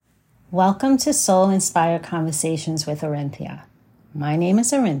Welcome to Soul Inspired Conversations with Orinthia. My name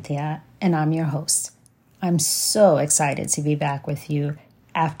is Orinthia, and I'm your host. I'm so excited to be back with you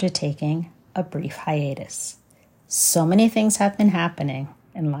after taking a brief hiatus. So many things have been happening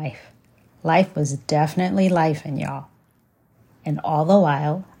in life. Life was definitely lifing, y'all. And all the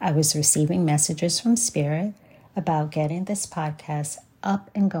while, I was receiving messages from Spirit about getting this podcast up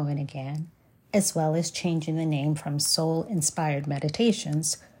and going again, as well as changing the name from Soul Inspired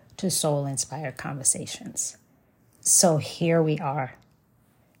Meditations to Soul Inspired Conversations. So here we are.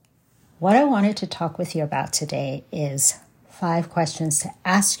 What I wanted to talk with you about today is 5 questions to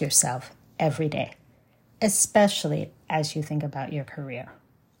ask yourself every day, especially as you think about your career.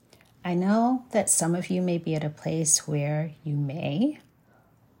 I know that some of you may be at a place where you may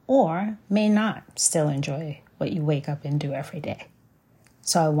or may not still enjoy what you wake up and do every day.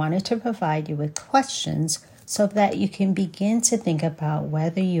 So I wanted to provide you with questions so that you can begin to think about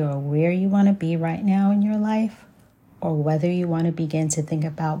whether you're where you want to be right now in your life or whether you want to begin to think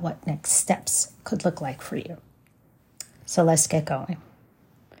about what next steps could look like for you. So let's get going.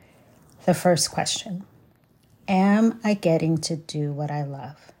 The first question, am I getting to do what I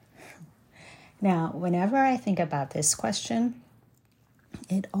love? Now, whenever I think about this question,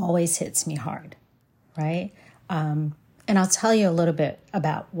 it always hits me hard, right? And I'll tell you a little bit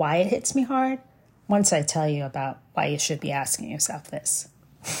about why it hits me hard once I tell you about why you should be asking yourself this.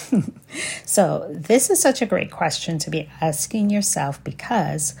 So this is such a great question to be asking yourself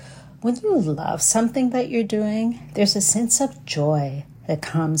because when you love something that you're doing, there's a sense of joy that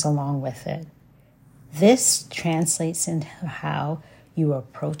comes along with it. This translates into how you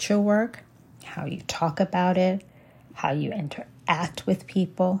approach your work, how you talk about it, how you interact with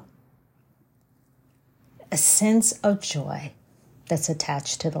people. A sense of joy that's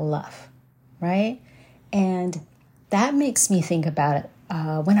attached to the love, right? And that makes me think about it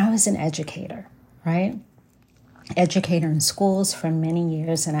when I was an educator, right? Educator in schools for many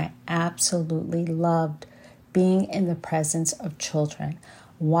years, and I absolutely loved being in the presence of children,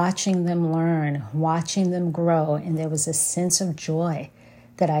 watching them learn, watching them grow, and there was a sense of joy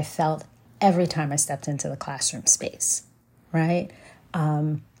that I felt every time I stepped into the classroom space, right?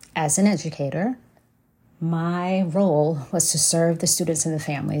 As an educator, my role was to serve the students and the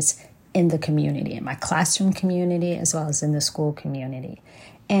families in the community, in my classroom community, as well as in the school community.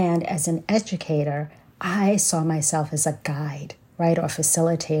 And as an educator, I saw myself as a guide, right, or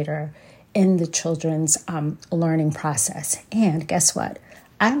facilitator in the children's learning process. And guess what?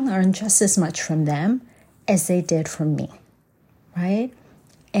 I learned just as much from them as they did from me, right?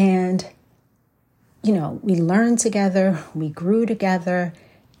 And, we learned together, we grew together,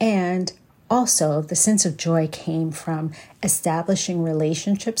 and also, the sense of joy came from establishing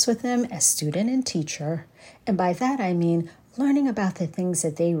relationships with them as student and teacher. And by that, I mean learning about the things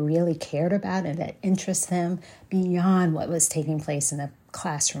that they really cared about and that interest them beyond what was taking place in the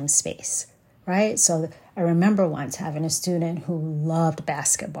classroom space, right? So I remember once having a student who loved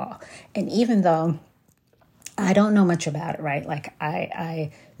basketball. And even though I don't know much about it, right? Like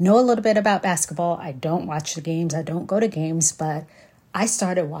I know a little bit about basketball. I don't watch the games. I don't go to games, but I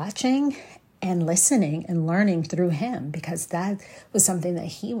started watching and listening and learning through him because that was something that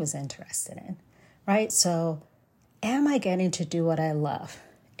he was interested in, right? So am I getting to do what I love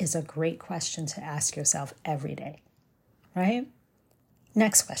is a great question to ask yourself every day, right?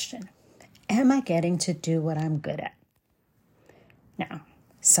 Next question, am I getting to do what I'm good at? Now,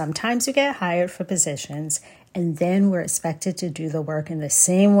 sometimes you get hired for positions and then we're expected to do the work in the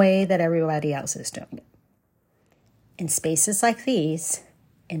same way that everybody else is doing it. In spaces like these,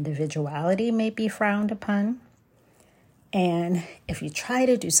 individuality may be frowned upon. And if you try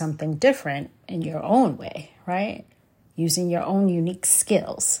to do something different in your own way, right, using your own unique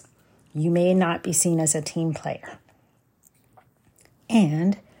skills, you may not be seen as a team player.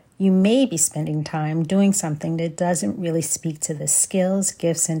 And you may be spending time doing something that doesn't really speak to the skills,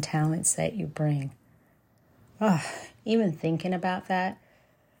 gifts, and talents that you bring. Even thinking about that,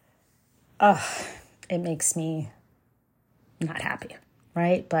 it makes me not happy.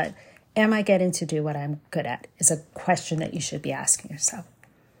 Right? But am I getting to do what I'm good at is a question that you should be asking yourself.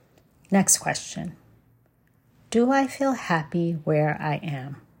 Next question. Do I feel happy where I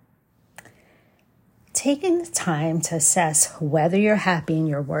am? Taking the time to assess whether you're happy in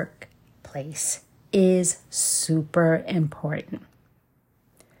your workplace is super important.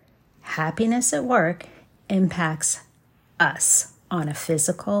 Happiness at work impacts us on a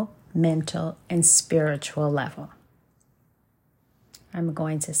physical, mental, and spiritual level. I'm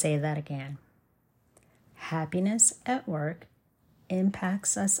going to say that again. Happiness at work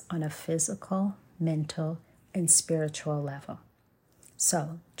impacts us on a physical, mental, and spiritual level.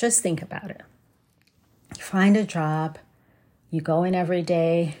 So just think about it. You find a job, you go in every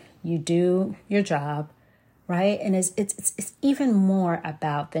day, you do your job, right? And it's even more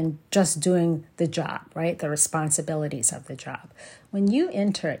about than just doing the job, right? The responsibilities of the job. When you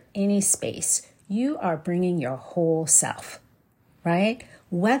enter any space, you are bringing your whole self, right?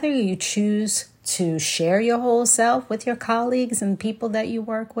 Whether you choose to share your whole self with your colleagues and people that you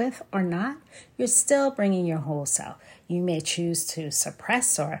work with or not, you're still bringing your whole self. You may choose to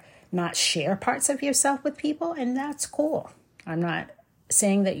suppress or not share parts of yourself with people, and that's cool. I'm not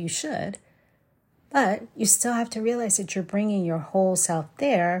saying that you should, but you still have to realize that you're bringing your whole self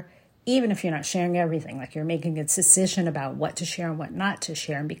there, even if you're not sharing everything, like you're making a decision about what to share and what not to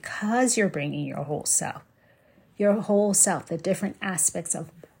share. And because you're bringing your whole self, the different aspects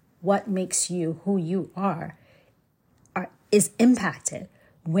of what makes you who you are is impacted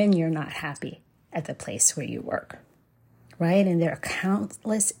when you're not happy at the place where you work, right? And there are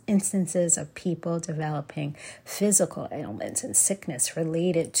countless instances of people developing physical ailments and sickness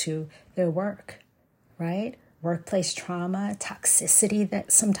related to their work, right? Workplace trauma, toxicity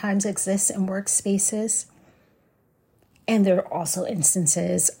that sometimes exists in workspaces. And there are also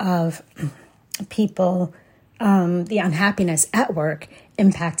instances of people, the unhappiness at work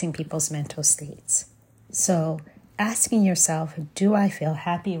impacting people's mental states. So asking yourself, do I feel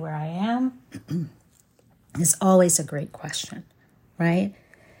happy where I am? Is always a great question, right?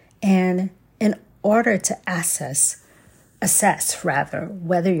 And in order to assess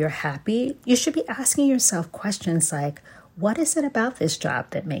whether you're happy, you should be asking yourself questions like, what is it about this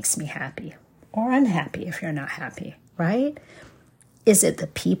job that makes me happy or unhappy if you're not happy, right? Is it the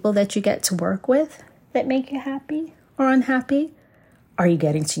people that you get to work with that make you happy or unhappy? Are you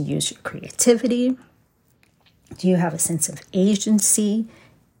getting to use your creativity? Do you have a sense of agency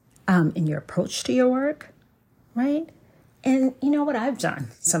in your approach to your work? Right? And you know what I've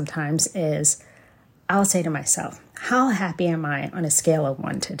done sometimes is I'll say to myself, how happy am I on a scale of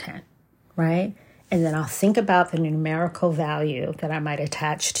 1 to 10? Right? And then I'll think about the numerical value that I might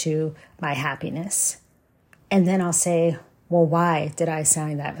attach to my happiness. And then I'll say, well, why did I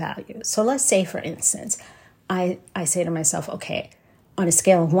assign that value? So let's say, for instance, I say to myself, okay, on a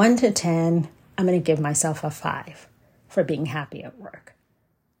scale of 1 to 10, I'm going to give myself a 5 for being happy at work.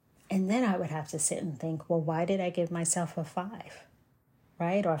 And then I would have to sit and think, well, why did I give myself a 5,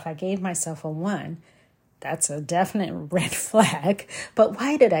 right? Or if I gave myself a 1, that's a definite red flag. But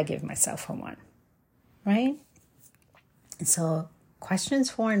why did I give myself a 1, right? And so questions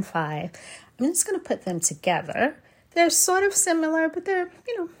 4 and 5, I'm just going to put them together. They're sort of similar, but they're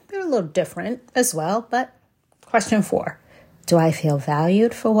a little different as well. But question 4, do I feel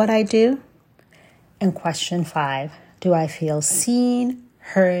valued for what I do? And question 5, do I feel seen,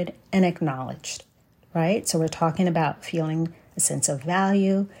 heard, and acknowledged, right? So we're talking about feeling a sense of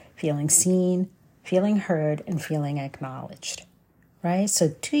value, feeling seen, feeling heard, and feeling acknowledged, right?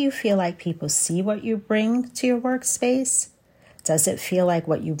 So do you feel like people see what you bring to your workspace? Does it feel like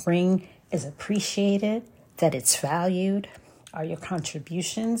what you bring is appreciated, that it's valued? Are your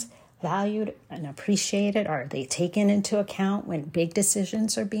contributions valued and appreciated? Are they taken into account when big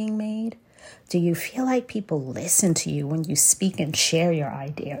decisions are being made? Do you feel like people listen to you when you speak and share your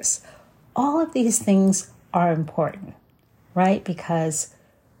ideas? All of these things are important, right? Because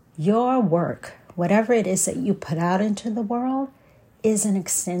your work, whatever it is that you put out into the world, is an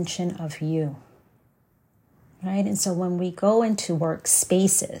extension of you, right? And so when we go into work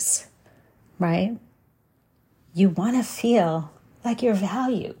spaces, right, you want to feel like you're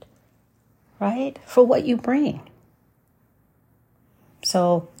valued, right, for what you bring.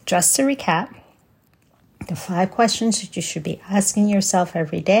 So just to recap, the 5 questions that you should be asking yourself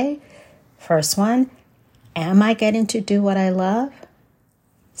every day. First one, am I getting to do what I love?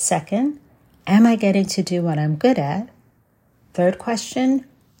 Second, am I getting to do what I'm good at? Third question,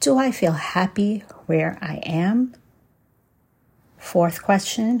 do I feel happy where I am? Fourth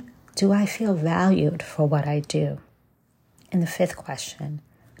question, do I feel valued for what I do? And the 5th question,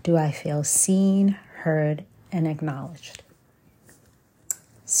 do I feel seen, heard, and acknowledged?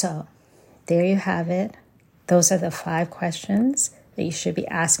 So there you have it. Those are the 5 questions that you should be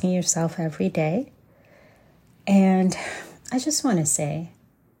asking yourself every day. And I just want to say,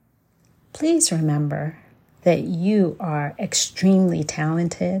 please remember that you are extremely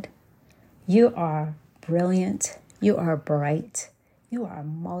talented. You are brilliant. You are bright. You are a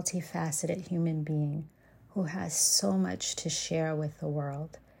multifaceted human being who has so much to share with the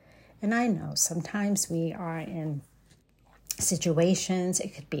world. And I know sometimes we are in situations,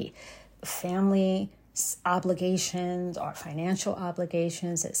 it could be family obligations or financial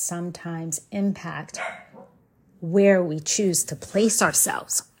obligations that sometimes impact where we choose to place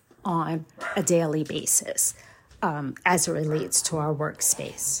ourselves on a daily basis as it relates to our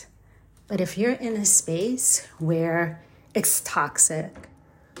workspace. But if you're in a space where it's toxic,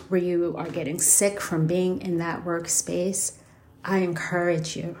 where you are getting sick from being in that workspace, I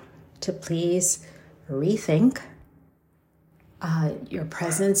encourage you to please rethink your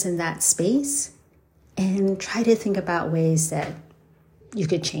presence in that space and try to think about ways that you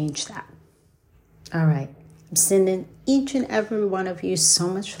could change that. All right. I'm sending each and every one of you so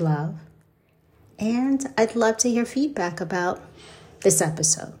much love. And I'd love to hear feedback about this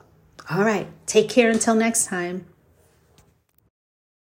episode. All right. Take care until next time.